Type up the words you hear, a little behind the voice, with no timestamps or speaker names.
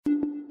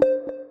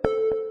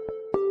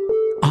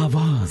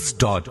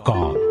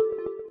Awaaz.com.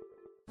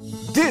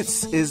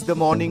 This is the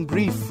morning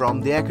brief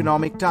from the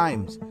Economic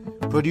Times,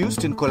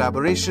 produced in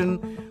collaboration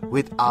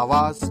with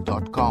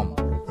Awaaz.com.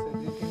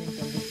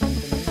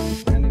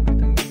 And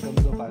everything in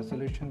terms of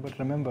isolation, but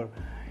remember,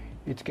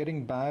 it's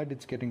getting bad,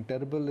 it's getting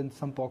terrible. In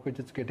some pockets,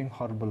 it's getting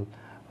horrible.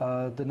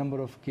 The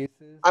number of cases.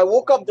 I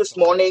woke up this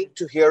morning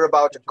to hear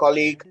about a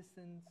colleague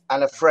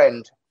and a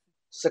friend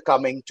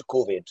succumbing to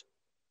COVID.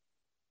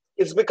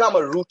 It's become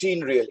a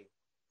routine, really.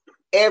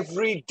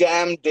 Every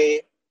damn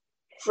day,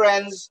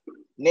 friends,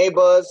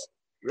 neighbors,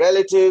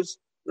 relatives,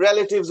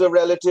 relatives of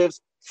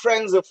relatives,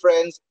 friends of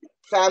friends,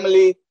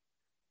 family.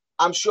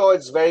 I'm sure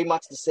it's very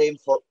much the same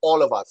for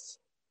all of us,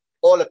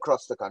 all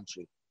across the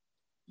country.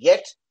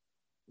 Yet,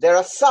 there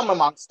are some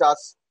amongst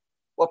us,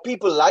 or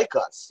people like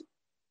us,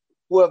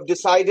 who have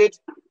decided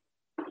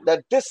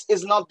that this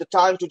is not the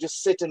time to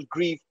just sit and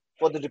grieve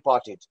for the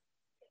departed.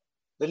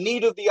 The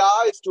need of the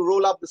hour is to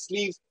roll up the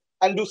sleeves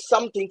and do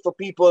something for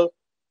people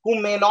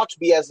who may not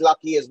be as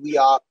lucky as we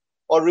are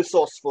or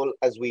resourceful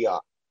as we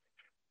are.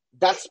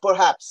 That's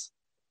perhaps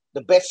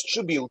the best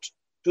tribute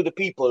to the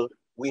people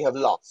we have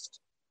lost.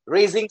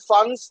 Raising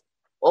funds,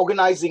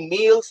 organizing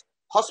meals,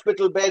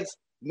 hospital beds,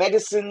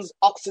 medicines,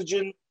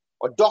 oxygen,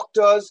 or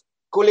doctors,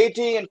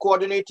 collating and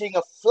coordinating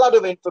a flood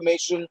of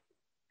information.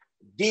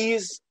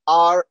 These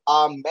are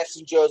our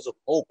messengers of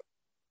hope,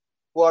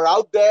 who are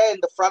out there in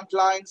the front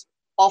lines,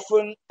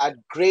 often at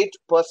great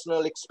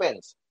personal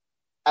expense,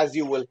 as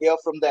you will hear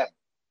from them.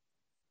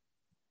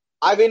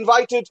 I've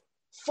invited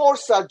 4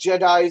 such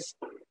Jedis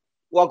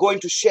who are going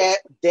to share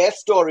their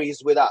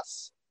stories with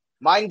us.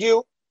 Mind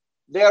you,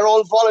 they are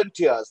all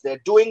volunteers. They're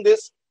doing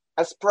this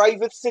as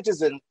private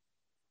citizens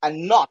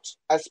and not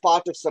as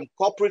part of some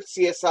corporate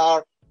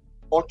CSR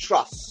or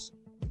trust.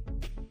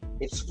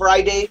 It's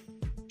Friday,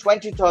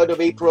 23rd of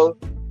April.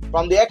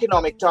 From the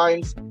Economic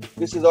Times,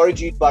 this is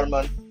Arijit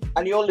Barman,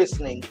 and you're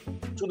listening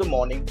to the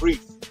Morning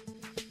Brief.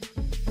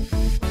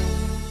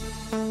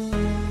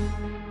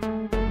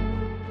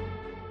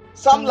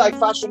 Some, like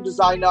fashion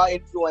designer,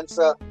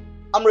 influencer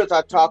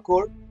Amrita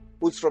Thakur,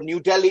 who's from New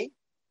Delhi,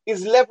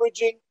 is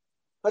leveraging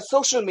her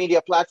social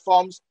media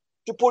platforms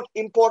to put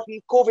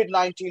important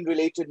COVID-19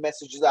 related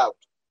messages out.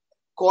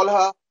 Call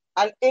her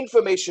an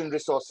information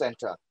resource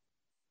center.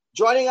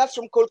 Joining us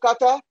from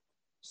Kolkata,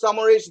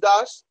 Samaresh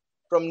Das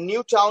from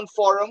Newtown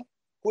Forum,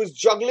 who is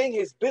juggling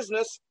his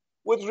business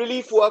with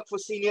relief work for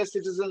senior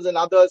citizens and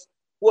others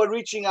who are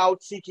reaching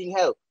out seeking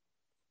help.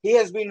 He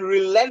has been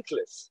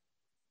relentless,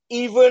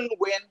 even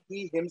when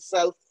he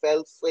himself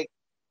fell sick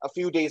a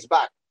few days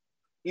back.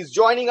 He's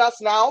joining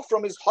us now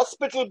from his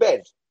hospital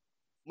bed.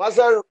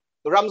 Mazhar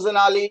Ramzan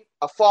Ali,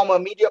 a former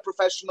media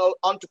professional,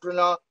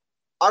 entrepreneur,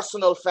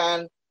 Arsenal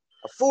fan,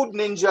 a food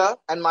ninja,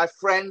 and my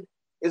friend,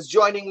 is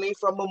joining me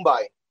from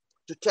Mumbai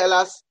to tell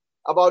us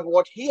about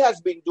what he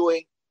has been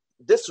doing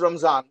this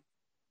Ramzan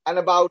and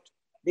about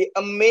the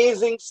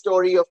amazing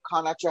story of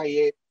Khana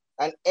Chahiye,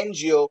 an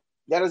NGO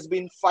that has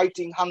been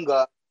fighting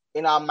hunger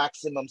in our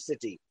maximum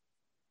city.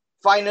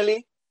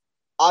 Finally,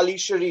 Ali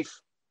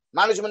Sharif,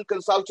 management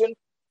consultant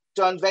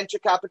turned venture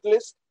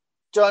capitalist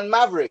turned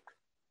maverick,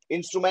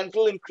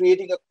 instrumental in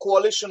creating a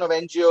coalition of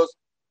NGOs,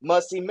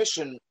 Mercy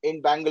Mission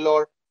in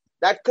Bangalore,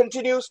 that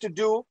continues to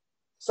do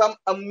some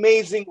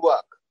amazing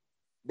work.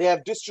 They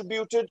have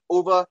distributed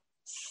over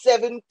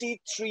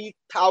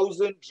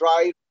 73,000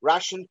 dry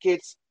ration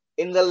kits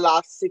in the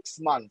last 6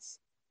 months.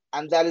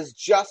 And that is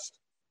just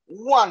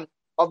one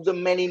of the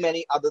many,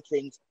 many other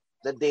things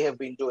that they have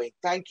been doing.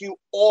 Thank you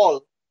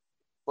all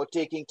for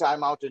taking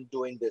time out and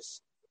doing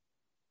this.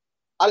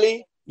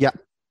 Ali? Yeah.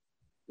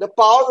 The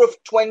power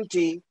of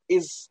 20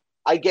 is,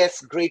 I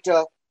guess,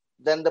 greater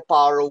than the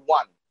power of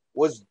 1.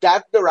 Was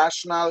that the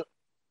rationale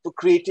for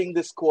creating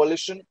this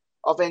coalition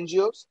of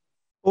NGOs?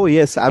 Oh,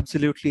 yes,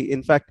 absolutely.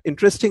 In fact,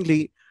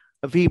 interestingly,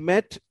 we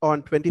met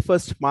on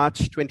 21st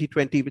March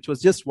 2020, which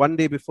was just one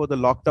day before the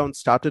lockdown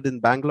started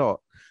in Bangalore.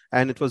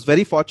 And it was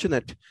very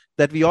fortunate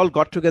that we all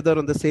got together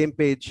on the same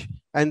page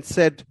and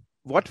said,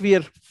 what we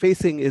are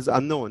facing is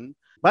unknown,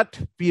 but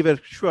we were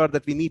sure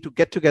that we need to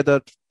get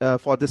together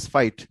for this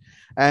fight.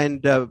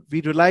 And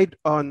we relied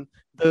on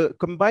the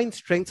combined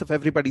strengths of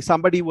everybody.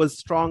 Somebody was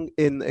strong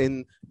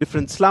in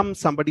different slums.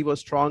 Somebody was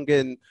strong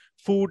in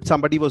food.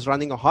 Somebody was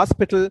running a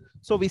hospital.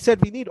 So we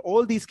said we need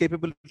all these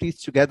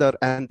capabilities together,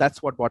 and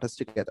that's what brought us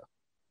together.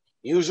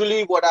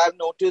 Usually what I've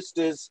noticed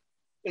is,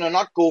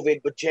 not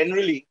COVID, but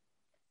generally,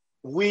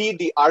 we,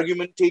 the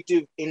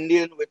argumentative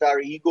Indian with our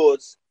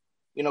egos,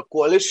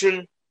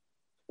 coalition,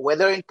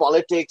 whether in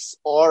politics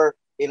or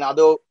in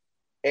other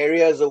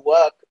areas of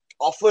work,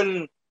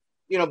 often,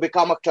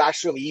 become a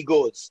clash of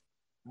egos.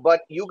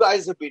 But you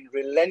guys have been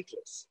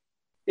relentless.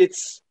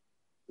 It's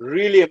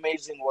really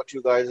amazing what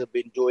you guys have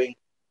been doing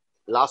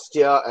last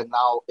year and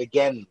now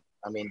again.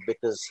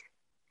 Because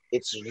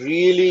it's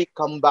really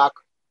come back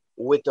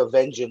with a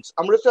vengeance.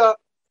 Amrita,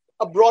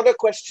 a broader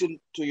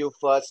question to you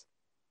first.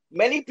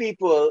 Many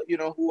people,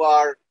 who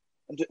are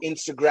into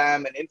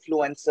Instagram and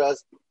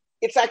influencers,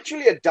 it's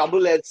actually a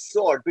double-edged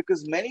sword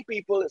because many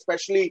people,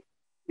 especially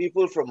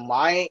people from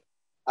my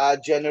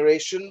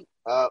generation,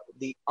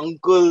 the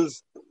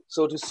uncles,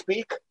 so to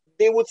speak,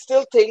 they would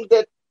still think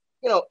that,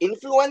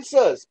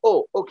 influencers,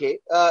 oh, okay,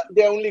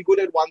 they're only good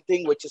at one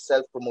thing, which is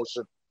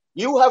self-promotion.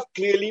 You have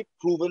clearly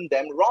proven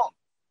them wrong.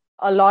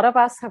 A lot of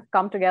us have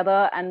come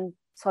together and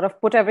sort of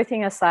put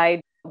everything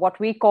aside. What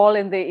we call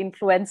in the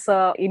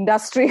influencer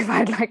industry, if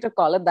I'd like to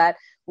call it that,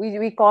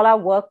 we call our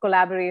work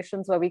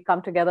collaborations, where we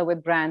come together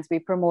with brands, we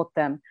promote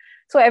them.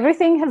 So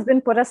everything has been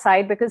put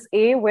aside because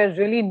we're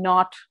really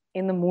not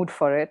in the mood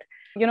for it.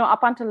 Up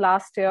until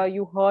last year,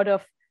 you heard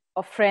of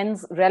a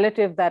friend's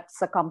relative that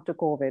succumbed to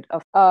COVID,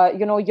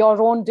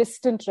 your own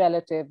distant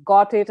relative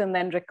got it and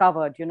then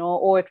recovered,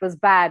 oh, it was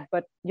bad,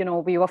 but,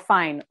 we were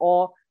fine,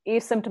 or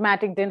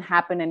asymptomatic, didn't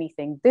happen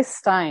anything.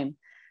 This time,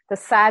 the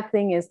sad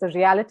thing is, the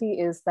reality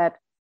is that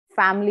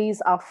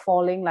families are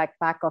falling like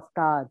pack of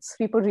cards.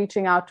 People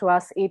reaching out to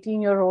us,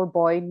 18-year-old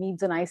boy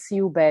needs an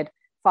ICU bed.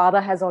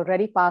 Father has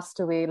already passed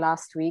away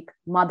last week.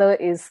 Mother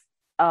is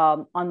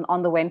on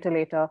the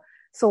ventilator.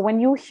 So when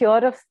you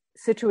hear of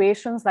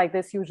situations like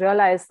this, you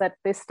realize that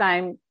this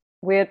time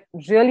we're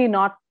really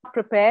not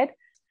prepared.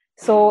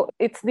 So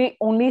it's the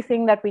only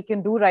thing that we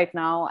can do right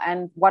now.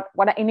 And what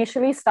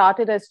initially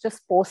started as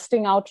just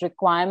posting out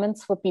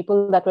requirements for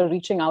people that were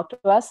reaching out to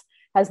us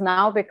has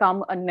now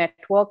become a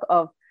network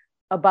of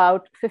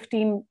about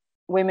 15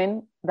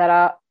 women that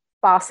are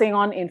passing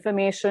on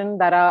information,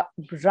 that are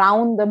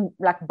round them,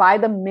 like by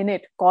the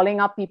minute, calling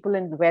up people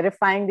and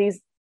verifying these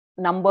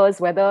numbers,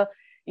 whether,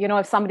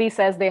 if somebody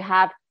says they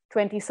have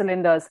 20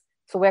 cylinders,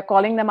 so we're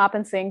calling them up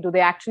and saying, do they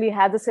actually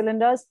have the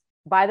cylinders?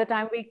 By the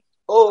time we...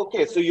 Oh,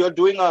 okay. So you're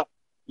doing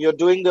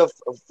the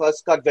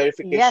first cut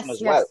verification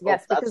as well.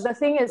 Yes. Because the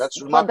thing is,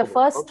 for the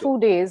first 2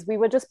 days, we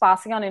were just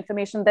passing on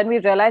information. Then we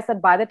realized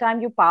that by the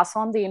time you pass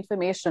on the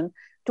information,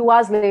 2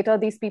 hours later,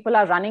 these people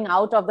are running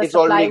out of the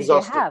supplies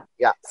they have.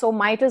 Yeah. So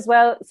might as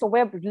well. So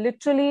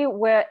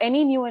we're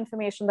any new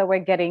information that we're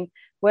getting,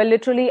 we're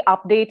literally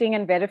updating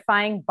and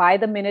verifying by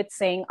the minute,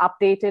 saying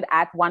updated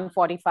at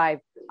 1:45,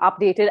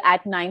 updated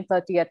at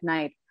 9:30 at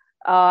night.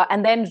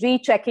 And then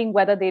rechecking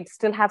whether they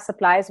still have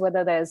supplies,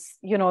 whether there's,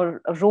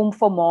 room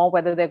for more,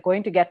 whether they're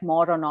going to get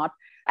more or not.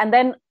 And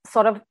then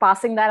sort of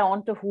passing that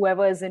on to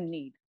whoever is in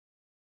need.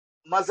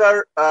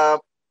 Mazhar,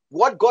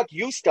 what got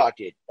you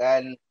started?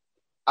 And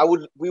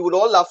we would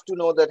all love to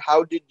know that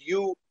how did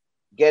you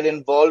get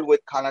involved with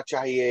Khana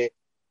Chahiye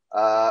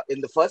in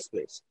the first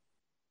place?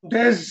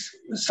 There's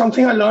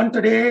something I learned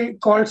today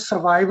called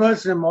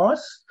survivor's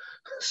remorse.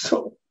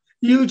 So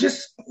you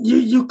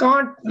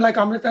can't, like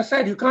Amrita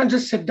said, you can't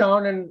just sit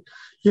down and,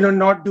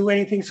 not do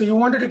anything. So you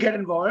wanted to get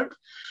involved.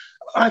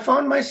 I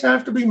found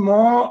myself to be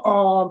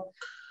more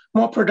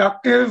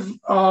productive,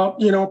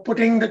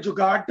 putting the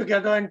jugaad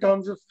together in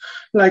terms of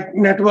like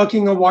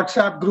networking a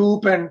WhatsApp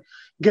group and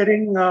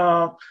getting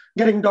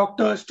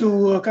doctors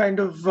to kind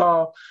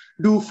of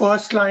do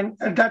first line.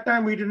 At that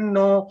time, we didn't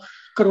know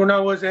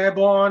Corona was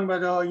airborne,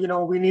 whether,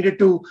 we needed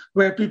to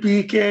wear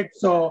PPE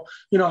kits or,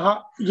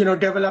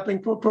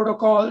 developing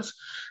protocols.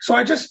 So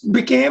I just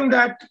became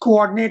that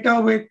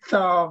coordinator with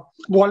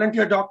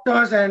volunteer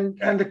doctors and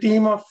the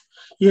team of,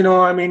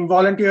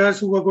 volunteers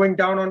who were going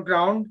down on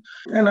ground.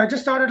 And I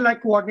just started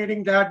like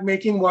coordinating that,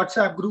 making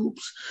WhatsApp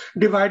groups,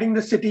 dividing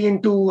the city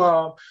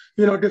into,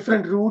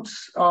 different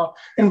routes.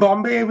 In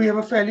Bombay, we have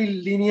a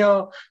fairly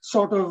linear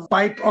sort of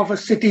pipe of a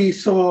city.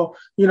 So,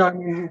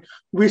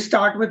 we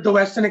start with the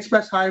Western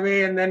Express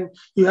Highway, and then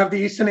you have the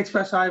Eastern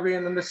Express Highway,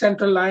 and then the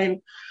Central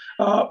Line.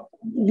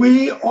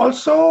 We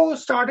also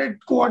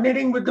started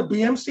coordinating with the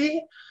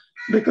BMC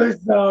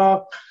because,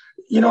 a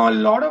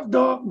lot of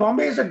the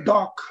Bombay is a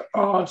dock.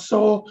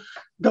 So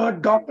the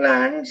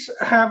docklands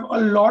have a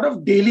lot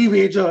of daily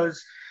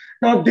wagers.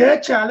 Now, their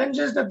challenge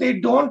is that they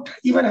don't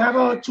even have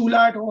a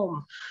chula at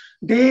home.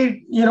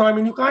 They,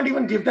 you can't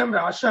even give them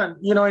ration.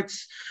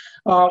 It's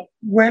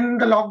when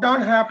the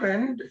lockdown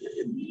happened,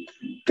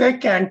 their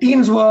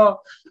canteens were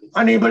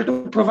unable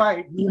to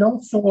provide,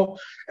 so,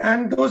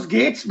 and those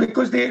gates,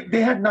 because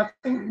they had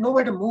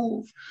nowhere to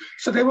move.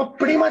 So they were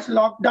pretty much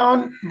locked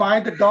down by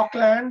the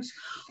docklands,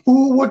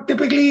 who would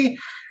typically,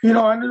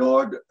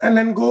 unload and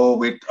then go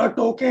with a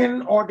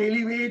token or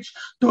daily wage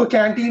to a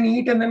canteen,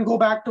 eat, and then go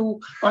back to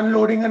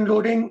unloading and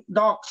loading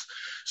docks.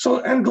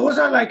 So, and those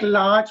are like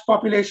large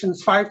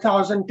populations,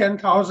 5,000,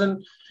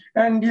 10,000.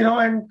 And,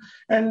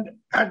 and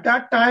at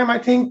that time, I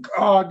think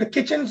the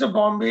kitchens of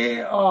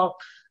Bombay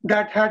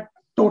that had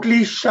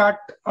totally shut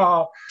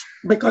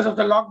because of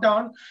the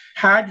lockdown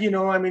had,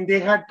 they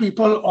had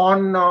people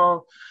on,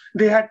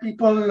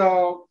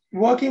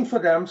 working for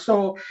them.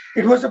 So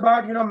it was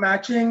about,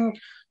 matching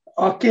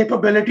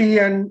capability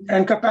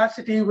and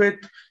capacity with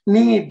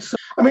needs.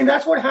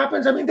 That's what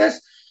happens.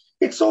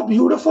 It's so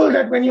beautiful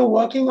that when you're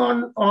working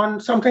on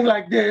something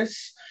like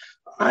this,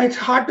 it's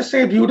hard to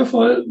say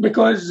beautiful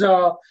because,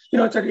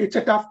 it's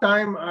a tough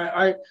time.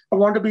 I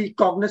want to be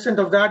cognizant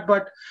of that,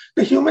 but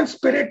the human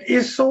spirit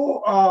is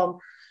so,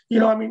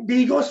 the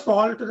egos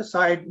fall to the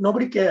side.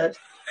 Nobody cares.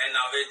 And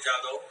Naveed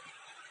Jadhav,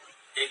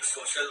 एक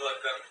social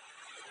worker,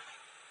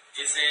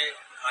 जिसे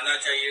खाना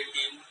चाहिए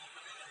team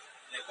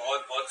ने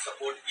बहुत बहुत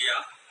support किया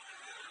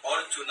और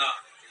चुना,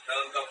 मैं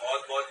उनका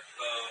बहुत बहुत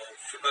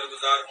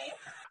शुक्रगुजार हूँ.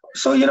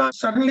 So,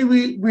 suddenly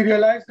we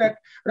realized that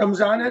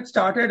Ramzan had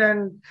started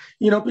and,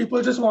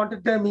 people just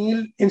wanted their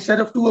meal instead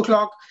of 2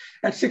 o'clock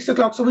at 6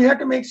 o'clock. So we had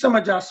to make some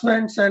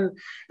adjustments. And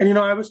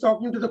I was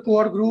talking to the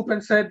core group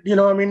and said, we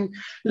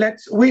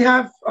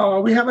have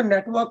a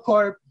network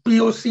called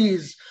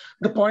POCs,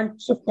 the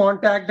points of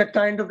contact that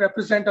kind of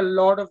represent a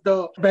lot of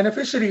the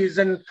beneficiaries.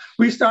 And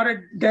we started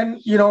then,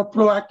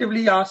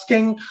 proactively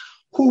asking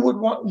who would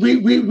want.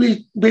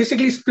 We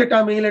basically split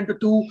our meal into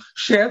two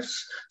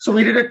shifts. So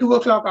we did a 2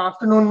 o'clock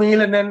afternoon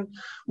meal, and then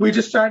we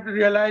just tried to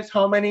realize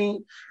how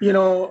many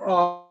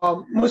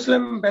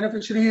Muslim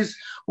beneficiaries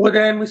were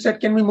there, and we said,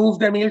 can we move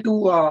their meal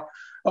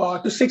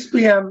to 6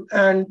 p.m.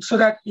 and so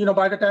that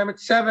by the time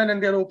it's 7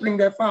 and they're opening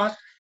their fast.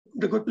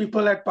 The good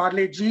people at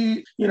Parle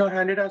G,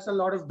 handed us a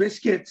lot of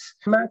biscuits,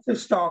 massive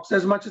stocks,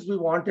 as much as we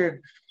wanted.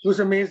 It was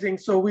amazing.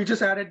 So we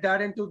just added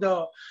that into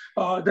the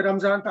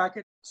Ramzan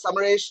package.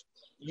 Samaresh,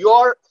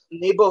 your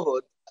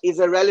neighborhood is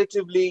a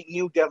relatively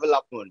new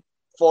development.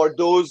 For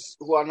those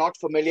who are not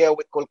familiar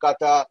with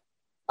Kolkata,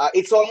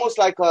 it's almost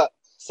like a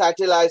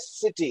satellite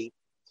city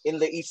in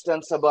the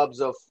eastern suburbs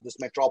of this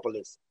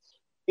metropolis.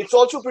 It's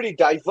also pretty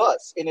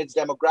diverse in its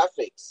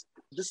demographics.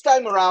 This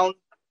time around,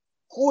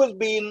 who has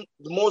been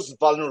the most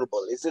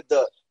vulnerable? Is it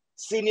the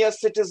senior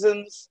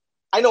citizens?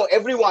 I know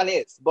everyone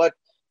is, but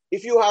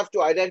if you have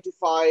to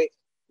identify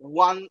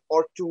one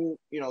or two,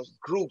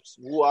 groups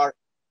who are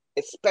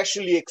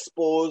especially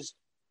exposed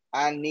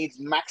and needs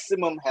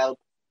maximum help,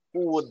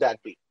 who would that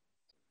be?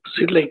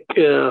 See,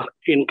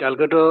 in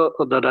Calcutta,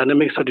 the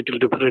dynamics are a little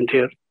different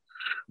here.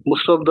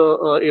 Most of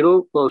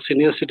the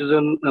senior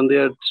citizens and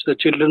their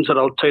children are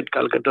outside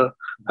Calcutta,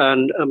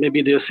 and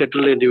maybe they are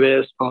settled in the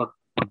US or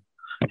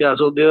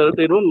so they are.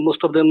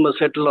 Most of them are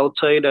settled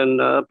outside, and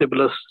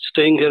people are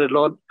staying here a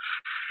lot.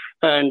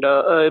 And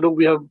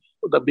we have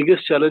the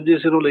biggest challenge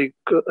is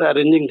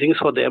arranging things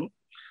for them.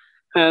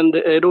 And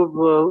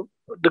the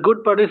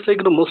good part is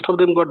most of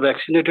them got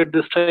vaccinated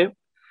this time.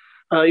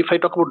 If I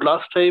talk about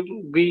last time,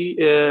 we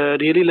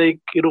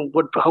really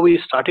how we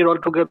started all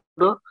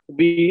together.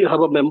 We have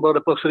a member,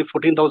 approximately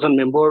 14,000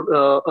 member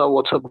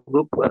WhatsApp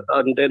group,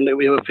 and then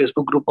we have a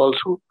Facebook group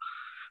also,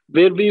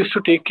 where we used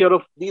to take care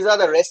of. These are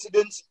the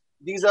residents.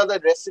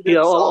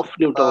 Yeah, of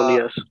Newtown,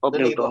 yes, of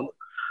Newtown.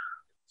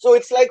 So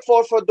it's like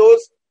for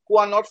those who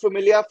are not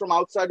familiar from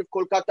outside of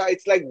Kolkata,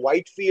 it's like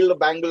Whitefield,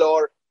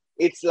 Bangalore.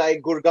 It's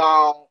like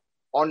Gurgaon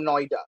or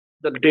Noida.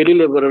 The daily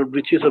laborer,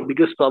 which is the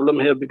biggest problem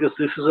here, because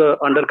this is a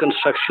under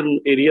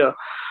construction area. A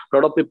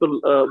lot of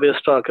people were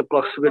stuck,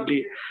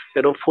 approximately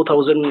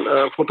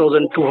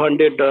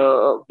 4,200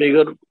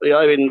 bigger.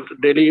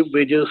 Daily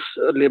wages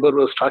labor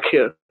was stuck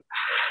here,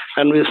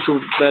 and we used to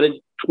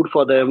manage food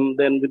for them.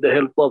 Then, with the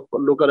help of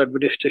local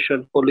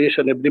administration, police,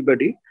 and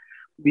everybody,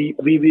 we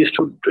used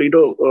to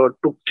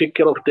to take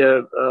care of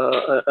their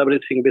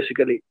everything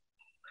basically.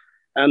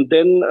 And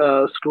then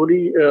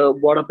slowly,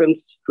 what happens?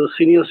 The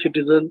senior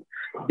citizens,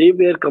 they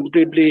were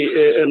completely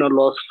in a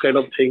lost kind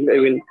of thing.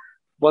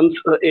 Once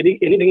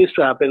anything used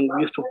to happen,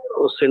 we used to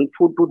send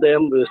food to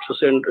them, we used to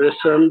send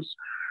rations,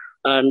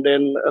 and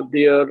then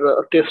their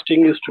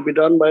testing used to be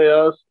done by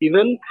us.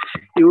 Even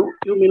you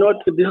may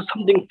not, this is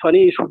something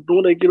funny, you should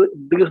know,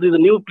 because this is a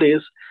new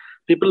place,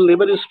 people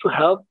never used to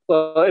have,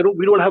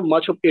 we don't have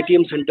much of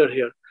ATM center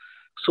here.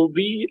 So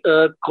we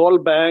call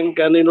bank,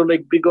 and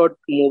we got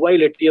mobile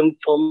ATM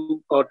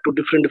from to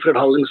different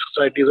housing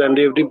societies and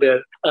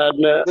everywhere.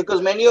 And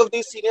because many of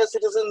these senior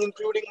citizens,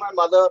 including my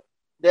mother,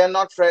 they're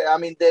not.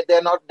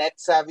 They're not net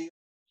savvy.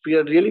 We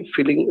are really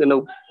feeling,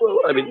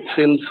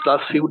 since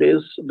last few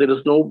days, there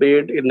is no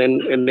bed in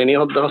any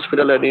of the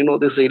hospital,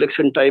 and this is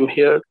election time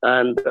here,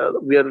 and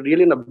we are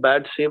really in a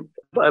bad shape.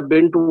 I've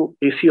been to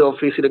EC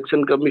office,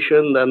 election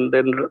commission, and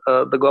then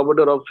the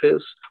governor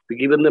office. We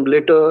given them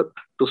letter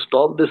to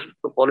stop this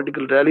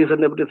political rallies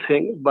and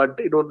everything, but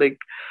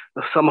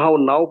somehow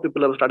now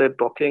people have started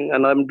talking,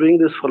 and I'm doing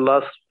this for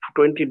last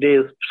 20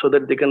 days so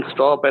that they can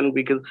stop and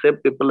we can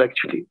save people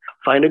actually.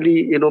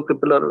 Finally,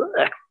 people are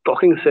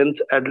talking sense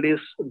at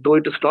least, though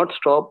it is not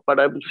stopped, but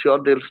I'm sure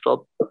they'll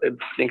stop in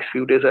the next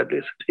few days at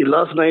least.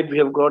 Last night we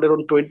have got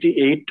around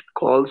 28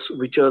 calls,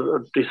 which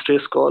are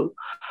distress call,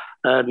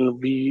 and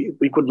we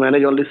could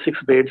manage only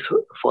 6 beds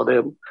for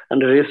them,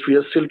 and the rest we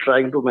are still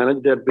trying to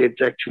manage their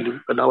beds actually,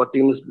 and our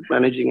team is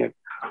managing it.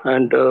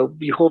 And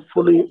we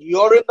hopefully...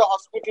 You're in the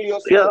hospital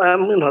yourself? Yeah,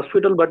 I'm in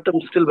hospital, but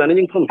I'm still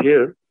managing from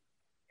here.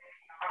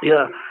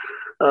 Yeah,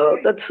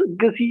 that's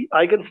because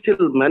I can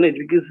still manage,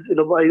 because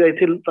I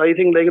think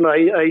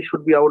I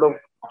should be out of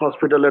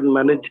hospital and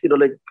manage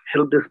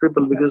help these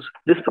people, because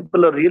these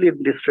people are really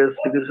in distress,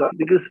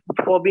 because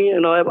for me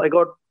I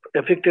got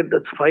affected,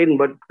 that's fine,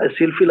 but I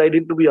still feel I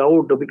need to be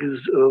out, because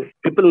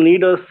people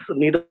need our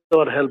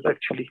help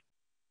actually.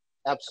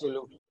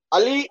 Absolutely.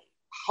 Ali,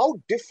 how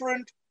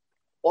different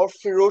or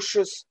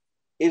ferocious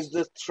is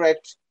the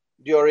threat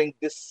during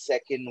this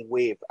second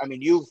wave?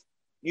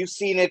 You've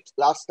seen it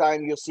last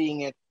time, you're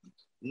seeing it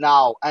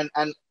now, and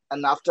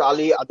after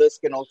Ali, others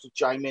can also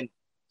chime in.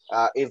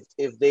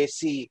 if they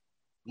see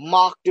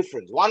marked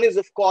difference. One is,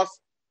 of course,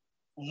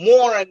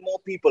 more and more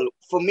people.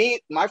 For me,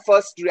 my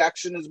first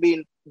reaction has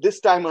been this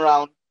time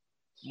around,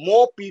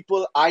 more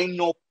people I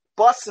know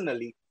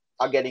personally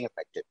are getting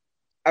affected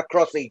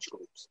across age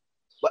groups.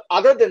 But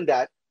other than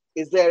that,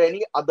 is there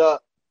any other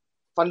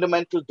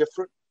fundamental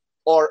difference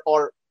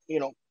or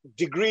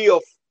degree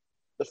of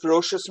the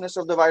ferociousness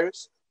of the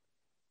virus?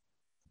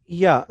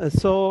 Yeah,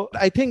 so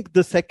I think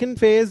the second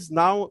phase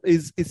now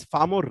is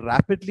far more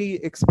rapidly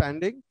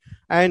expanding,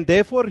 and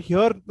therefore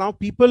here now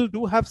people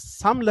do have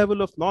some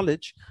level of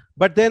knowledge,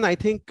 but then I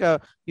think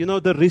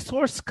the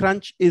resource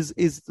crunch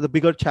is the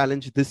bigger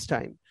challenge this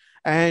time.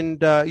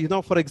 And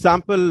for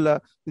example,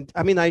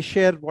 I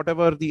share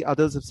whatever the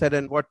others have said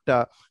and what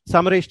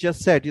Samaresh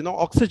just said.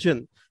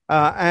 Oxygen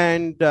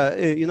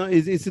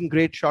is in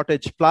great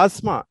shortage.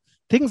 Plasma,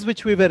 things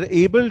which we were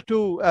able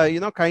to,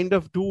 kind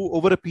of do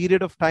over a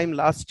period of time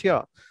last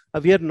year,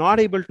 we are not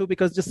able to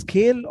because the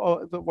scale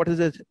of what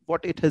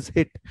it has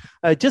hit.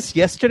 Just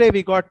yesterday,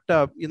 we got,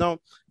 we are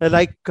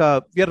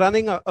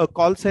running a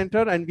call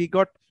center and we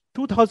got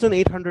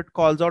 2,800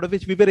 calls, out of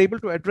which we were able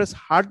to address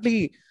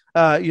hardly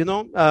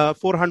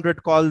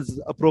 400 calls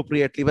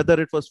appropriately, whether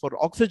it was for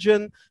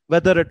oxygen,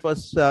 whether it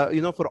was,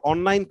 for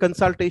online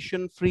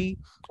consultation free,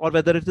 or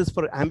whether it is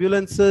for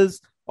ambulances,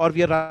 or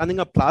we are running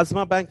a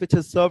plasma bank, which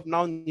has served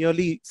now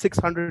nearly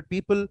 600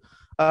 people,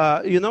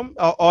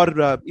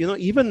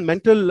 even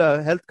mental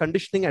health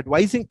conditioning,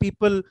 advising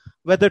people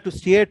whether to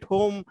stay at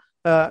home,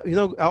 or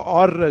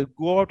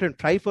go out and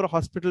try for a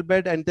hospital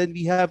bed. And then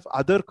we have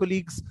other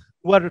colleagues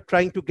who are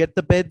trying to get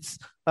the beds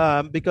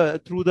because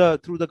through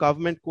the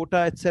government quota,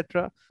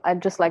 etc.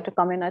 I'd just like to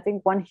come in. I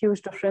think one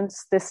huge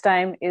difference this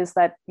time is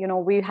that,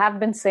 we have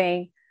been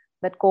saying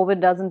that COVID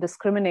doesn't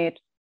discriminate.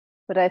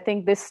 But I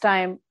think this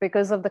time,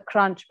 because of the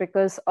crunch,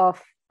 because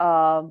of,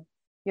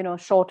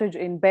 shortage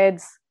in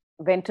beds,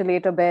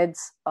 ventilator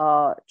beds,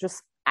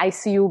 just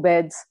ICU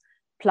beds,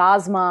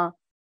 plasma,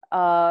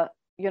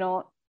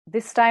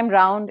 this time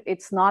round,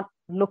 it's not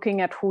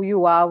looking at who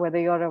you are, whether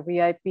you're a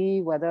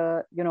VIP,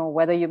 whether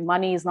your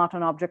money is not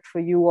an object for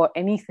you or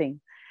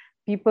anything.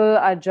 People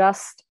are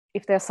just,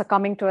 if they're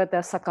succumbing to it,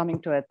 they're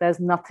succumbing to it.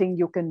 There's nothing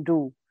you can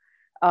do.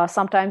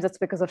 Sometimes it's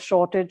because of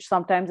shortage.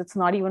 Sometimes it's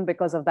not even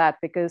because of that,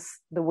 because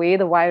the way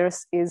the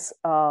virus is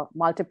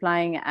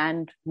multiplying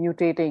and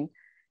mutating,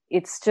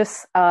 it's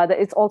just,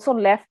 it's also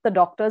left the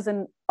doctors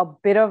in a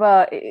bit of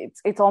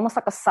it's almost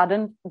like a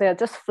sudden, they're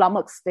just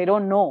flummoxed. They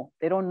don't know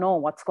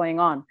what's going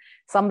on.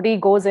 Somebody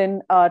goes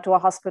in to a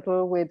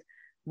hospital with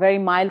very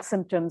mild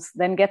symptoms,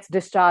 then gets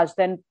discharged.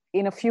 Then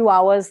in a few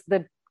hours,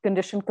 the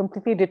condition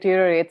completely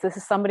deteriorates. This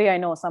is somebody I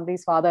know,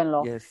 somebody's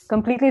father-in-law, yes.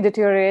 Completely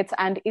deteriorates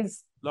and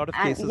is a lot of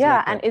cases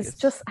it's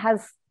just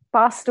has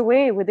passed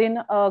away within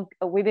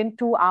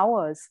 2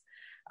 hours.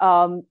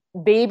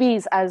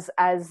 Babies as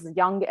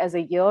young as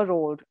a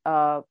year-old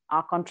are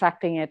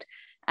contracting it,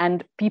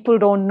 and people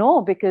don't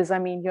know because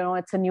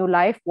it's a new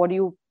life.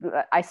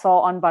 I saw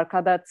on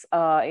Barkada's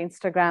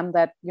Instagram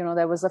that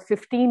there was a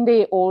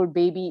 15-day-old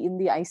baby in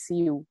the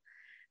ICU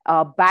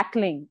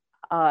battling.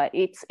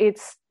 It's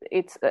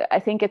I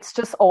think it's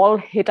just all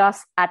hit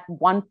us at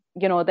one.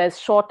 There's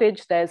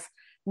shortage, there's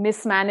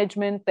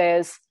mismanagement,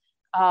 there's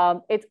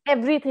it's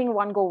everything in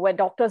one go, where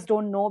doctors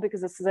don't know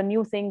because this is a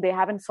new thing. They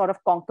haven't sort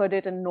of conquered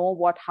it and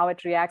know how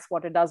it reacts,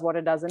 what it does, what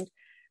it doesn't.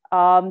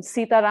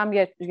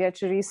 Sitaram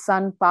Yechury's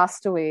son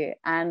passed away,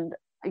 and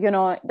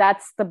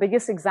that's the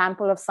biggest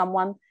example of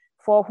someone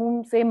for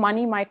whom, say,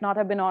 money might not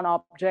have been an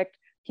object.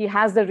 He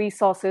has the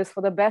resources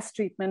for the best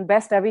treatment,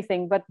 best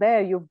everything, but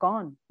there you've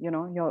gone.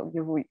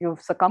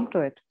 You've succumbed to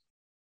it.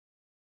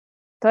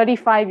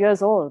 35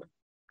 years old.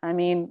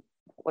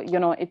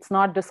 It's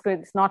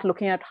not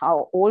looking at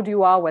how old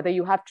you are, whether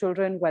you have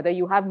children, whether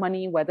you have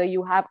money, whether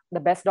you have the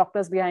best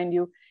doctors behind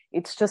you.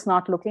 It's just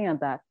not looking at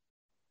that.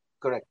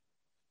 Correct.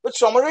 But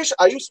Samaresh,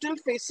 are you still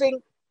facing,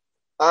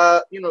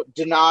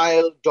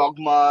 denial,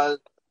 dogma?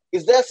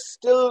 Is there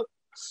still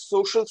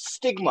social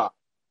stigma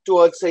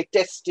towards, say,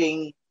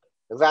 testing,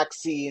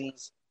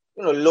 vaccines?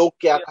 Log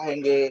kya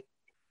kahenge?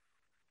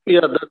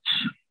 Yeah,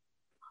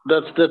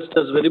 that's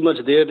very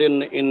much there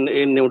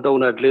in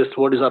Newtown. At least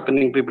what is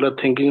happening, people are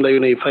thinking like,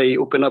 if I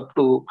open up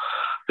to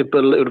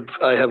people, if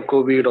I have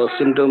COVID or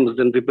symptoms,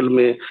 then people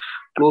may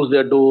close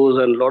their doors,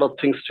 and a lot of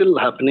things still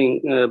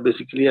happening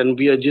basically. And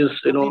we are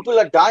just people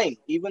are dying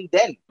even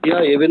then.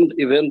 Yeah, even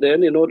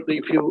then,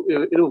 if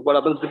you what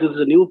happens, because it's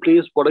a new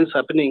place, what is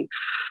happening?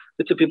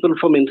 It's people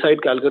from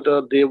inside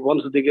Calcutta.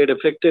 Once they get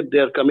affected, they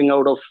are coming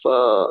out of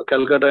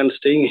Calcutta and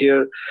staying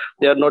here.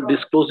 They are not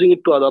disclosing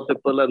it to other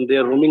people, and they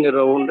are roaming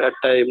around at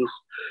times,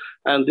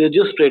 and they're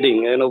just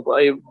spreading.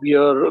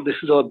 This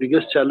is our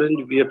biggest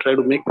challenge. We are trying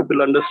to make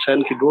people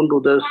understand, if you don't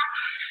do this,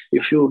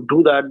 if you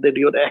do that, then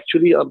you're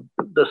actually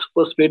the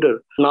super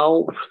spreader.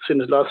 Now,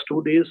 since last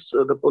 2 days,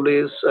 the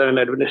police and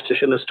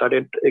administration has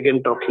started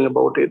again talking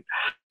about it.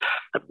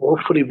 And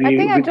hopefully,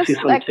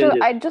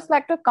 I'd just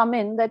like to come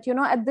in that,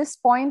 at this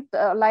point,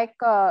 like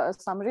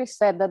Samaresh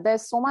said, that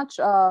there's so much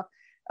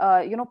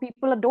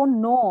people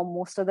don't know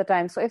most of the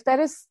time. So if there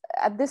is,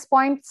 at this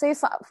point, say,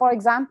 for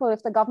example,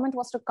 if the government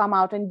was to come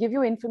out and give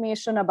you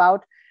information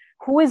about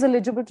who is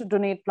eligible to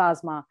donate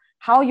plasma,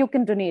 how you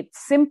can donate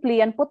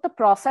simply, and put the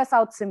process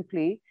out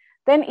simply,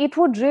 then it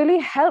would really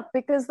help,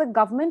 because the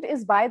government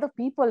is by the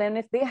people. And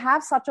if they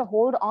have such a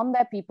hold on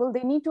their people,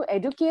 they need to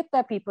educate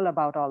their people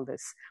about all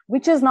this,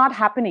 which is not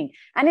happening.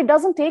 And it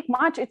doesn't take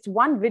much. It's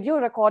one video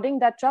recording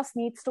that just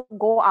needs to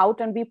go out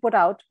and be put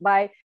out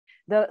by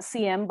the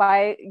CM,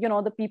 by,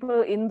 the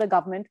people in the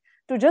government,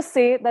 to just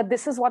say that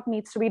this is what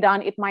needs to be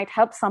done. It might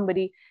help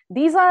somebody.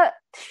 These are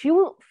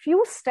few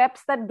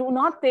steps that do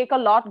not take a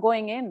lot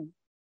going in.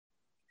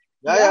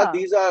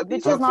 These are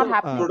not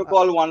happening.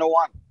 Protocol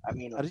 101.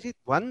 Arijit,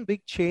 one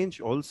big change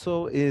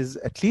also is,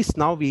 at least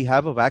now we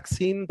have a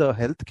vaccine. The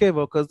healthcare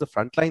workers, the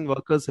frontline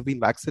workers have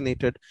been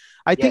vaccinated.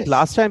 I think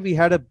last time we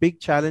had a big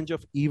challenge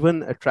of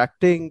even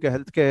attracting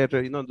healthcare,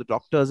 the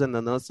doctors and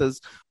the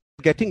nurses.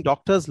 Getting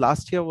doctors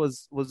last year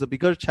was a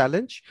bigger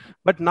challenge,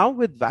 but now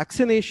with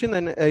vaccination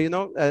and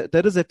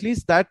there is at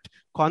least that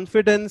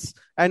confidence.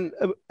 And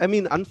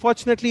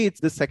unfortunately,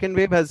 the second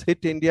wave has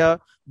hit India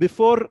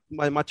before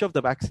much of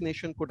the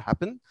vaccination could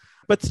happen.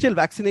 But still,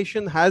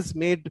 vaccination has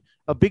made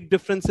a big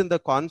difference in the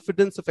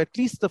confidence of at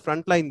least the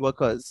frontline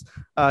workers.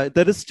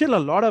 There is still a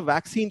lot of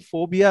vaccine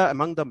phobia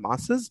among the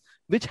masses,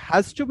 which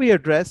has to be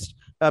addressed.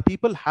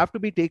 People have to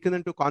be taken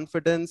into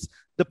confidence.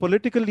 The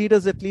political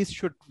leaders at least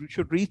should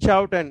reach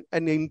out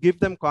and give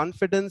them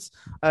confidence.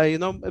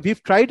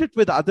 We've tried it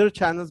with other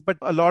channels, but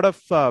a lot of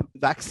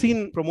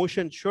vaccine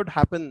promotion should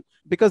happen,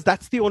 because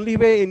that's the only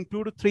way in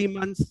 2 to 3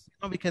 months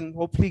we can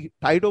hopefully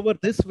tide over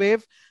this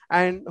wave,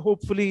 and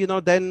hopefully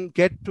then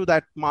get to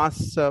that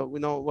mass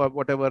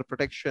whatever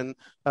protection.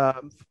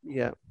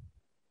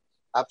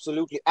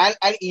 Absolutely. And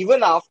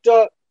even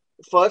after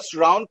first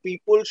round,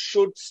 people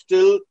should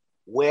still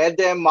wear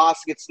their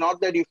mask. It's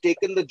not that you've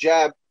taken the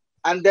jab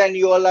and then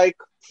you're like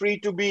free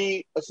to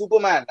be a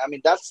Superman.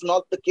 That's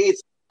not the case.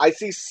 I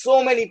see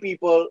so many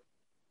people,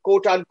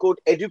 quote unquote,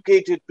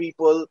 educated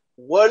people,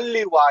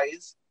 worldly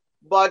wise,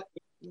 but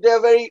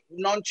they're very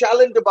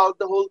nonchalant about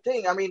the whole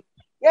thing.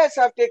 Yes,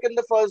 I've taken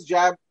the first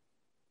jab,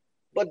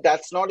 but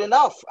that's not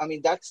enough.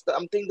 That's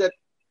something that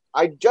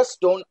I just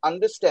don't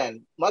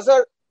understand.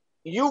 Mazhar,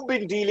 you've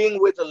been dealing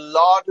with a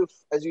lot of,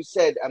 as you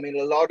said,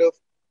 a lot of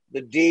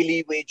the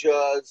daily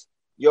wagers.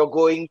 You're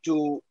going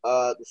to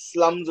the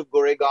slums of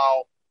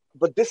Goregaon.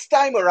 But this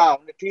time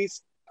around, at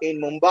least in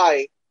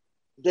Mumbai,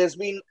 there's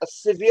been a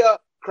severe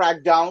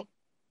crackdown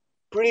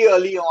pretty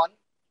early on.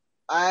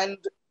 And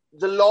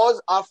the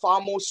laws are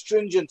far more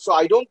stringent. So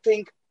I don't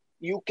think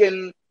you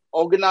can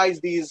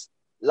organize these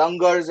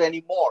langars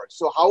anymore.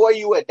 So how are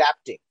you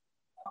adapting?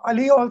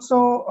 Ali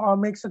also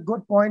makes a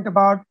good point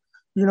about,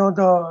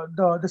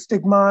 the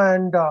stigma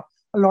and a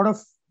lot of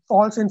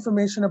false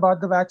information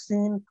about the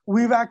vaccine.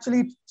 We've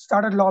actually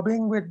started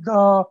lobbying with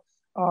the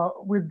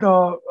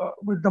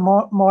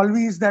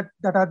Maulvis that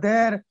are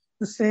there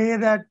to say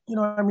that,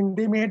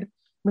 they made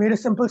a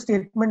simple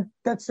statement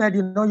that said,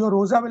 your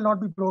roza will not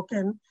be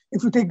broken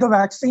if you take the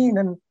vaccine.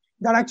 And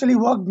that actually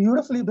worked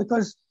beautifully,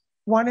 because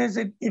one is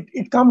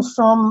it comes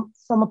from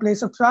a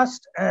place of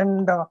trust.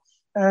 And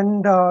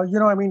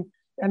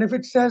if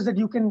it says that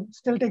you can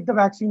still take the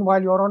vaccine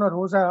while you're on a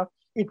roza,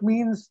 it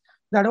means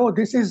that,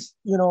 this is,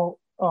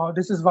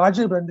 this is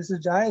wajib and this is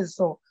jaiz.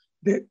 So,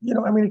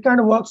 it kind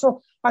of works.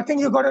 So I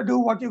think you got to do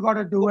what you got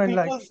to do.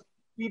 So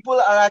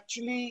people are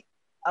actually,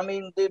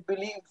 they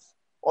believe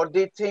or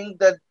they think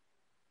that,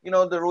 the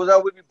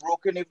roza will be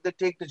broken if they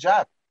take the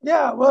jab.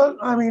 Yeah, well,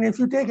 if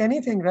you take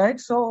anything, right?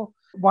 So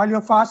while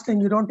you're fasting,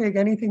 you don't take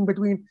anything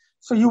between,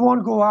 so you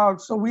won't go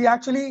out. So we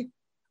actually,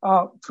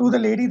 through the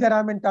lady that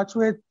I'm in touch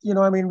with,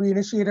 we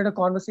initiated a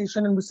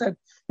conversation and we said,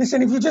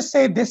 listen, if you just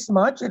say this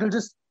much, it'll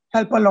just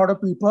help a lot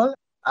of people.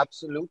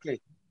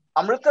 Absolutely.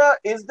 Amrita,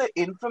 is the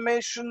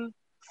information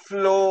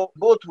flow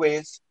both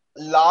ways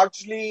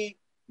largely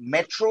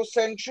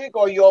metro-centric,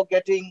 or you're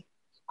getting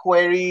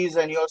queries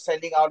and you're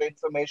sending out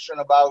information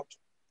about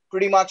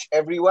pretty much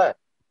everywhere?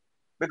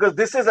 Because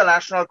this is a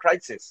national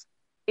crisis.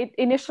 It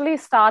initially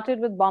started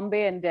with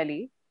Bombay and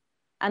Delhi,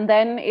 and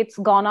then it's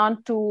gone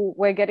on to,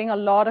 we're getting a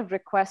lot of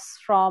requests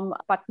from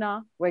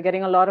Patna, we're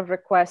getting a lot of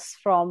requests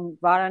from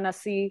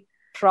Varanasi,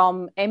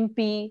 from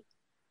MP.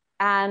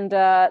 And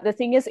the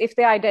thing is, if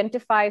they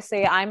identify,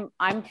 say, I'm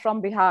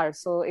from Bihar.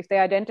 So if they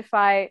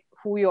identify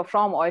who you're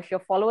from, or if your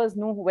followers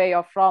know where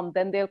you're from,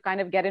 then they'll kind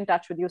of get in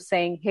touch with you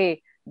saying,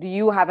 hey, do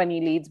you have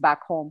any leads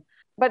back home?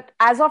 But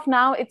as of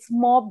now, it's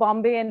more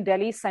Bombay and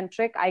Delhi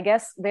centric. I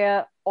guess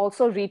they're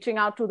also reaching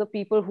out to the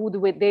people who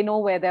they know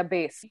where they're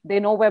based.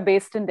 They know we're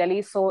based in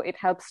Delhi, so it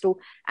helps too.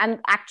 And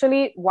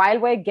actually, while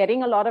we're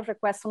getting a lot of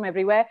requests from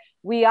everywhere,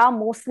 we are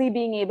mostly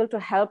being able to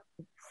help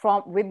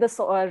with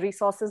the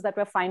resources that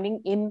we're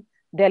finding in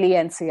Delhi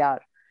NCR.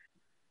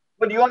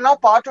 But you are now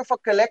part of a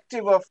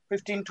collective of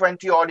 15,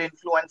 20 odd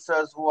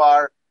influencers who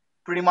are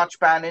pretty much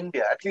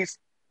pan-India, at least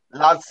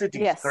large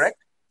cities, yes. Correct?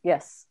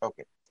 Yes.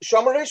 Okay.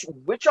 Shamaresh,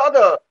 which are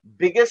the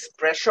biggest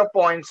pressure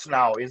points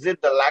now? Is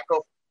it the lack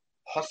of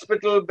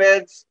hospital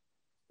beds,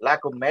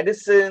 lack of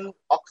medicine,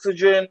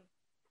 oxygen,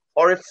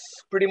 or it's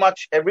pretty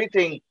much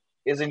everything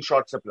is in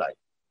short supply?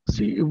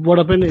 See, what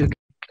happened is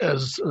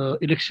as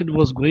election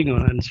was going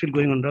on and still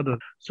going on rather,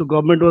 so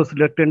government was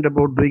reluctant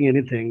about doing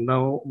anything.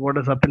 Now, what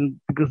has happened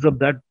because of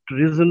that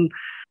reason,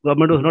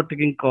 government was not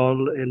taking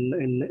call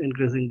in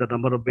increasing the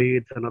number of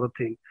beds and other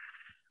things.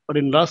 But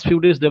in last few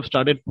days, they've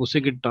started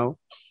pushing it now.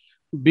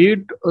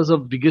 Bed is a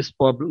biggest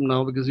problem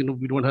now because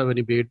we don't have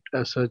any bed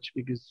as such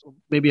because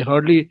maybe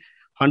hardly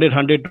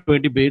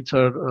 120 beds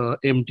are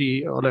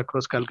empty all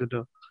across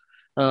Calcutta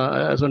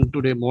as on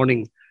today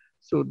morning.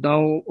 So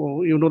now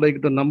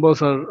like the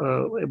numbers are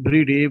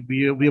every day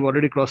we have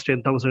already crossed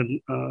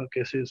 10,000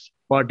 cases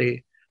per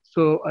day.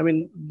 So I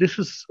mean this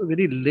is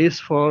very less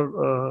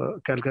for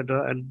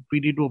Calcutta, and we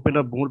need to open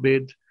up more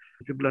beds.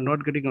 People are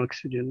not getting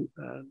oxygen,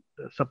 and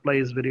the supply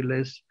is very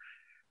less.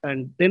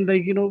 And then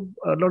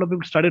a lot of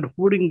people started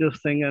hoarding this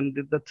thing, and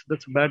that's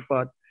a bad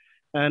part.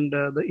 And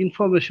the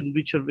information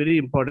which are very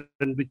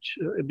important, which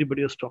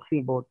everybody is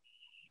talking about,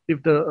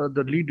 if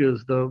the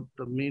leaders, the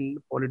main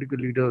political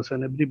leaders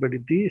and everybody,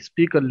 they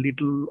speak a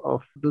little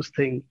of this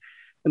thing,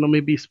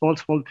 maybe small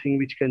thing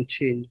which can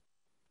change,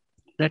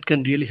 that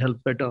can really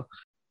help better.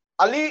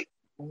 Ali,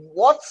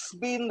 what's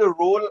been the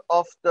role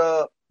of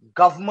the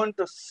government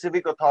or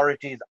civic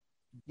authorities?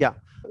 Yeah.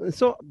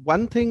 So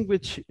one thing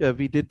which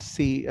we did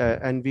see,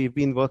 and we've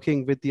been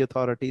working with the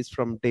authorities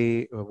from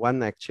day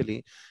one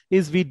actually,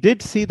 is we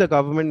did see the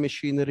government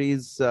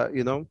machineries,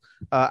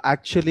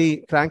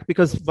 actually crank,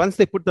 because once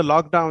they put the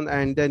lockdown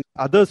and then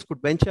others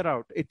could venture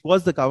out, it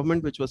was the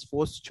government which was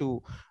forced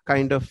to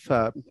kind of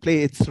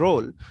play its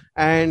role.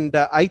 And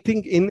I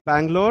think in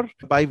Bangalore,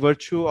 by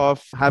virtue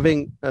of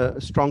having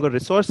stronger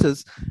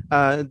resources,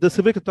 the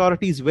civic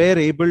authorities were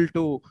able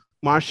to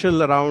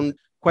marshal around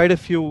quite a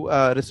few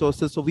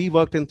resources. So we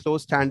worked in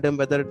close tandem,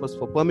 whether it was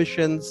for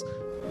permissions.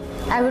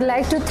 I would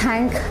like to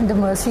thank the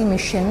Mercy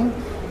Mission,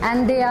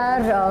 and they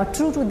are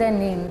true to their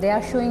name. They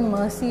are showing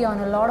mercy on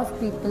a lot of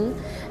people,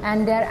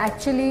 and they are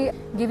actually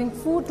giving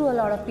food to a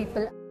lot of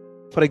people.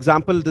 For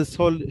example, this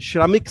whole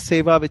Shramik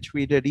Seva, which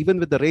we did, even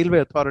with the railway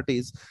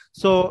authorities.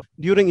 So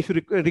if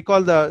you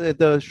recall,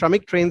 the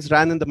Shramik trains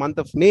ran in the month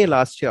of May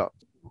last year.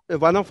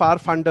 One of our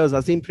funders,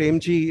 Azim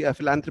Premji,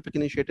 Philanthropic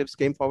Initiatives,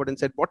 came forward and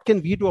said, what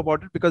can we do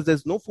about it? Because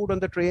there's no food on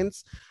the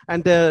trains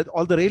and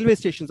all the railway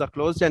stations are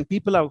closed and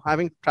people are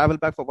having to travel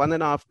back for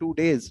 1.5, 2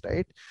 days,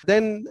 right?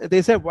 Then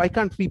they said, why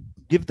can't we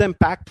give them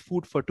packed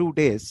food for 2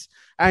 days?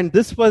 And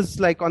this was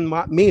like on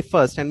May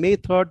 1st, and May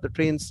 3rd, the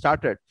trains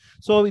started.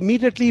 So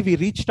immediately we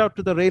reached out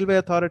to the railway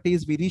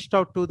authorities, we reached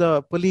out to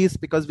the police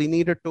because we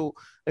needed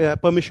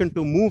permission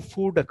to move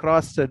food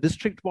across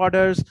district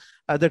borders.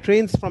 The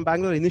trains from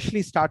Bangalore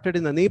initially started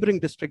in a neighboring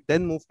district,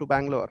 then moved to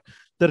Bangalore.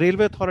 The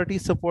railway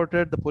authorities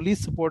supported, the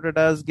police supported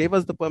us, gave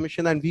us the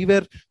permission, and we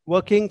were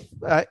working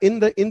in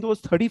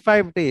those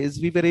 35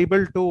 days. We were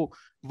able to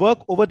work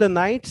over the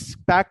nights,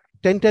 pack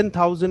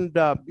 10,000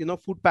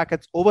 food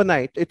packets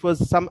overnight. It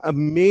was some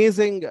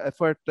amazing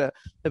effort.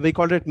 We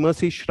called it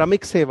Mercy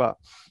Shramik Seva.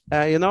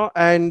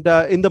 And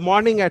in the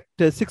morning at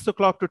 6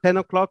 o'clock to 10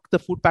 o'clock, the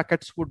food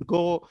packets would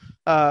go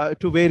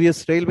to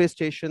various railway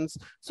stations.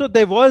 So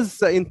there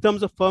was, in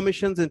terms of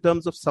permissions, in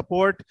terms of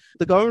support,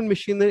 the government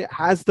machinery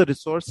has the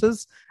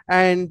resources,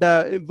 and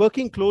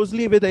working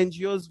closely with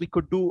NGOs, we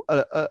could do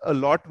a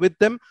lot with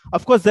them.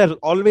 Of course, there's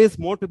always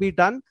more to be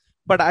done,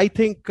 but I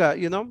think,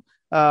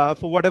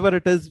 for whatever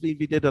it is, we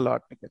did a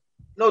lot with it.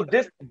 No,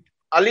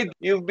 Ali,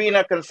 you've been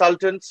a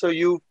consultant, so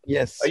you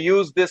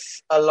use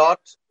this a lot.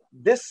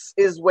 This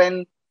is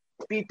when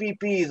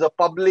PPPs or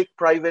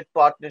public-private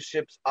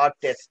partnerships are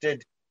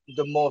tested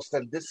the most,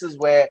 and this is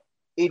where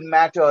it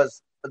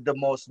matters the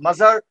most.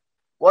 Mazhar,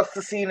 what's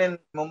the scene in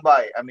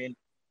Mumbai? I mean,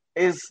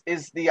 is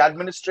the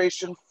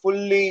administration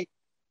fully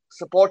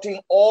supporting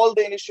all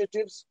the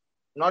initiatives,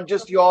 not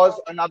just yours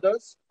and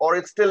others, or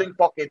it's still in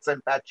pockets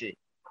and patchy?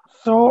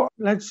 So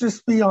let's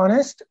just be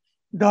honest.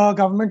 The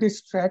government is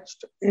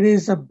stretched. It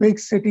is a big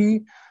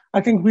city.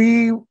 I think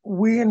we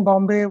in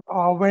Bombay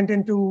went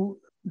into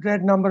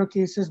dread number of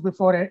cases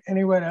before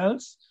anywhere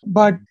else.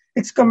 But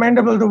it's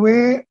commendable the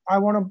way I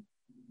want to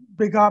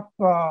big up,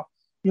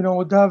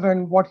 Uddhav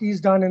and what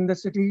he's done in the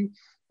city.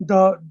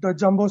 The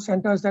jumbo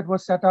centers that were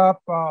set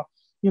up. A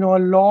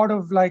lot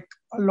of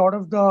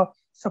the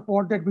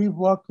support that we've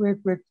worked with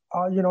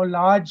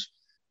large,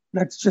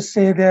 let's just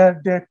say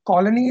they're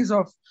colonies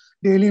of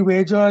daily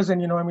wagers, and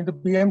the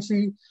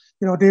BMC,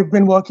 they've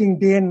been working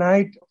day and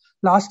night.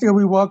 Last year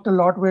we worked a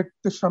lot with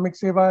the Shramik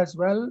Seva as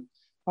well.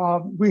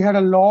 We had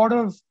a lot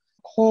of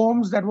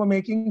homes that were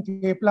making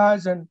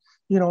theplas and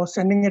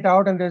sending it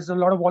out, and there's a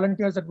lot of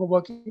volunteers that were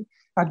working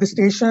at the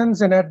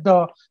stations and at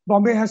the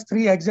Bombay has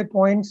 3 exit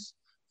points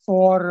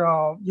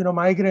for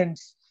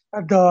migrants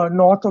at the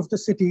north of the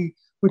city,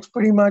 which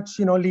pretty much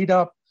lead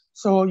up.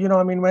 So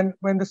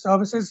when the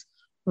services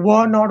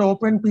were not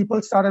open,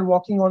 people started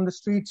walking on the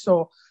streets.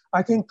 So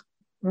I think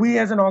we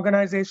as an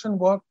organization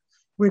worked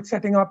with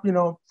setting up,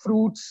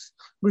 fruits.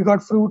 We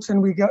got fruits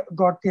and we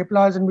got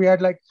theplas, and we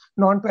had like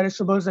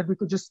non-perishables that we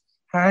could just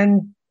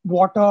hand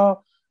water.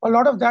 A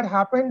lot of that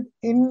happened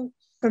in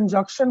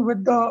conjunction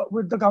with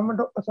the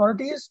government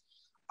authorities.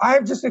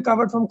 I've just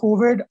recovered from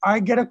COVID. I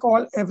get a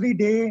call every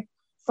day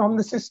from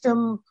the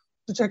system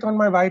to check on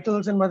my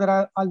vitals and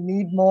whether I'll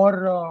need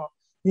more,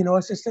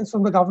 assistance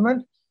from the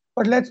government.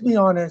 But let's be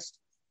honest,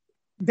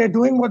 they're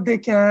doing what they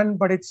can,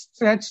 but it's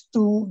stretched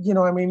to,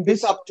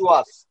 It's up to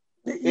us.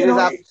 It is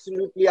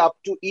absolutely up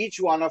to each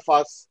one of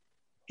us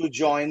to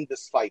join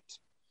this fight.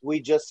 We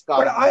just can't.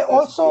 But I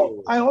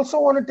also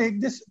want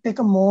to take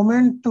a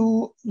moment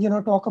to,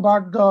 talk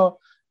about the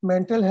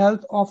mental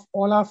health of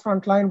all our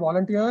frontline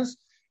volunteers,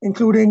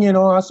 including,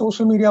 our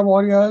social media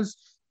warriors,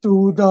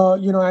 to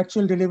the,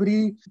 actual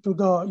delivery, to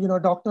the,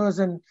 doctors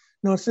and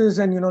nurses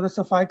and, the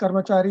Safai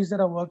Karmacharis that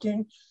are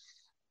working.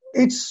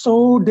 It's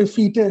so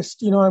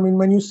defeatist,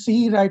 when you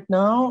see right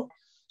now,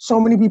 so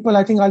many people,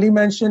 I think Ali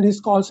mentioned his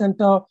call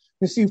center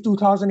received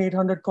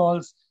 2,800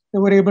 calls. They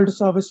were able to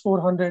service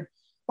 400.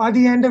 By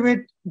the end of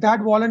it,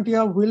 that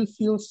volunteer will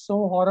feel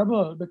so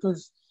horrible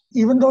because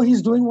even though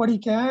he's doing what he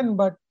can,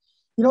 but,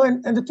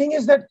 and the thing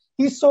is that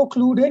he's so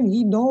clued in.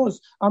 He knows,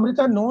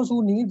 Amrita knows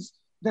who needs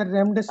that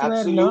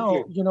remdesivir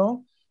now,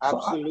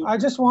 Absolutely. So I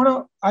just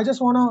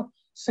want to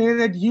say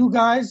that you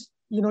guys,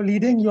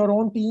 leading your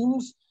own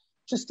teams,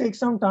 just take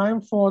some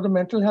time for the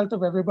mental health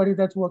of everybody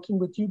that's working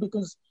with you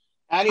because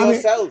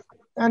yourself.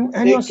 And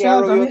take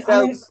yourself. Care of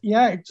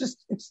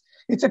yourselves.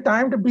 It's a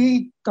time to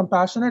be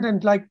compassionate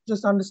and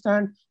just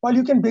understand. While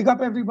you can big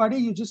up everybody,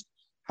 you just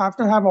have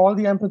to have all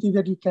the empathy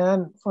that you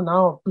can. For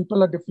now,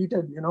 people are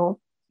defeated.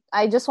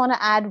 I just want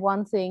to add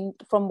one thing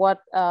from what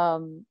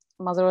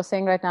Mazhar was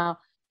saying right now.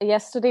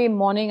 Yesterday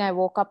morning, I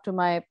woke up to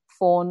my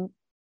phone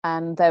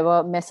and there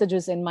were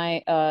messages in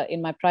my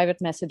private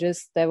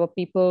messages. There were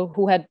people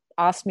who had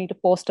asked me to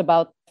post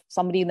about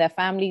somebody in their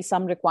family,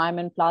 some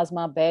requirement,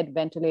 plasma, bed,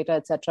 ventilator,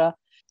 etc.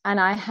 And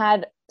I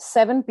had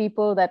 7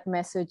 people that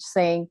message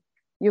saying,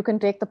 you can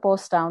take the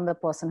post down, the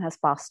person has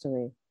passed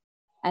away.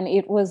 And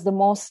it was the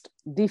most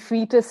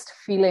defeatist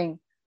feeling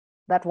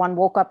that one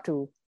woke up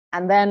to.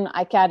 And then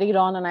I carried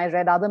on and I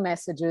read other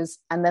messages.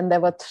 And then there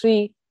were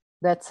 3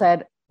 that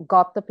said,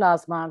 got the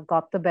plasma,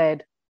 got the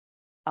bed,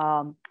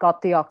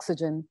 got the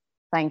oxygen.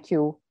 Thank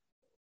you.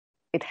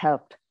 It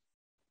helped.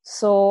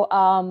 So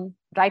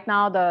right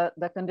now,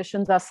 the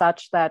conditions are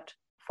such that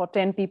for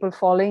 10 people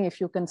falling, if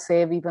you can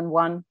save even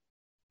one,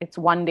 it's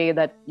one day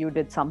that you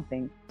did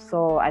something.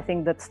 So I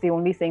think that's the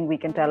only thing we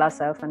can tell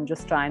ourselves and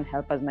just try and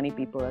help as many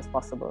people as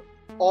possible.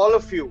 All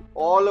of you,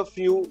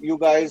 you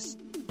guys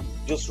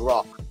just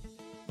rock.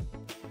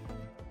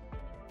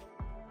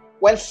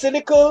 When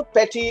cynical,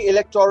 petty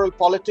electoral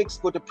politics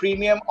put a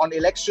premium on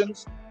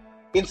elections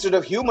instead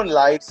of human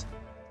lives,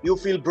 you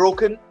feel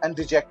broken and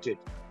dejected.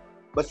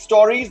 But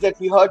stories that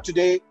we heard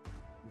today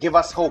give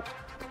us hope.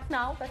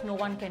 Now that no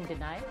one can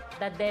deny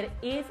that there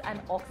is an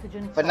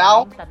oxygen. For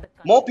now,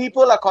 more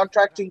people are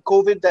contracting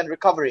COVID than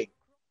recovering,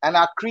 and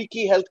our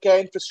creaky healthcare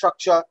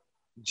infrastructure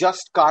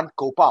just can't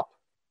cope up.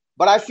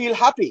 But I feel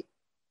happy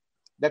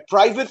that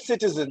private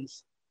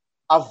citizens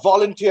are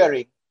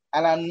volunteering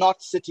and are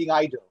not sitting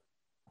idle.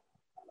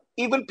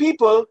 Even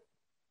people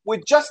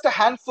with just a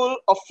handful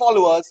of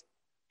followers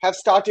have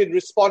started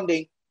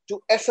responding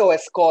to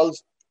SOS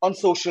calls on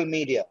social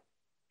media.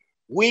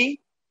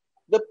 We,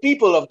 the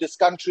people of this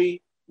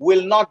country,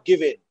 will not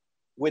give in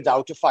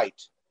without a fight.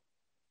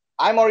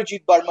 I'm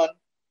Arijit Barman,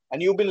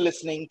 and you've been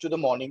listening to The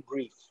Morning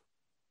Brief.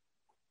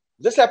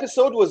 This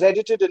episode was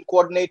edited and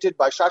coordinated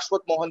by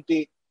Shashwat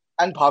Mohanty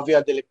and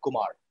Bhavya Dilip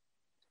Kumar.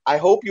 I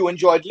hope you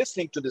enjoyed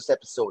listening to this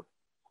episode.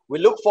 We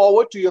look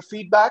forward to your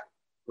feedback.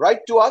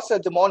 Write to us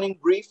at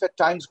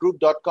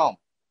themorningbrief@timesgroup.com.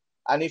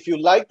 And if you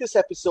like this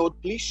episode,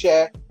 please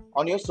share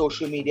on your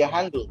social media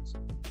handles.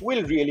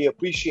 We'll really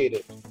appreciate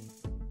it.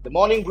 The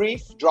Morning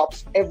Brief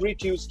drops every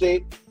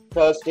Tuesday,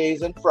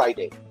 Thursdays and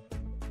Friday.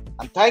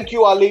 And thank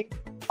you, Ali,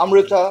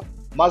 Amrita,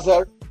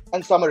 Mazhar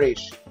and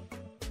Samaresh.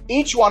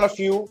 Each one of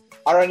you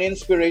are an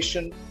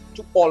inspiration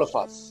to all of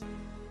us.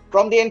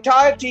 From the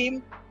entire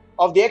team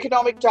of the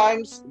Economic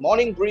Times,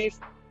 Morning Brief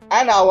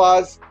and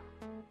ours,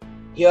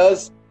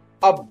 here's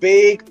a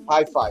big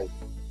high five.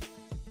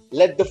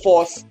 Let the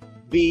force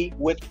be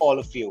with all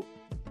of you.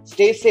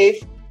 Stay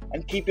safe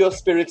and keep your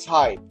spirits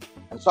high.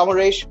 And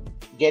Samaresh,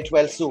 get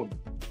well soon.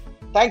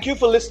 Thank you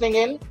for listening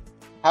in.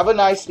 Have a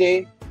nice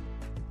day.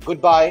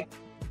 Goodbye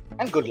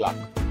and good luck.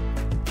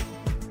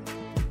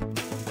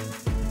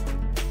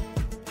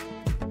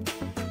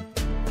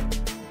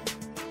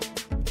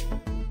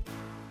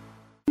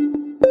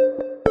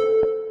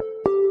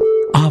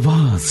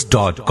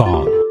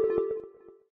 Awaaz.com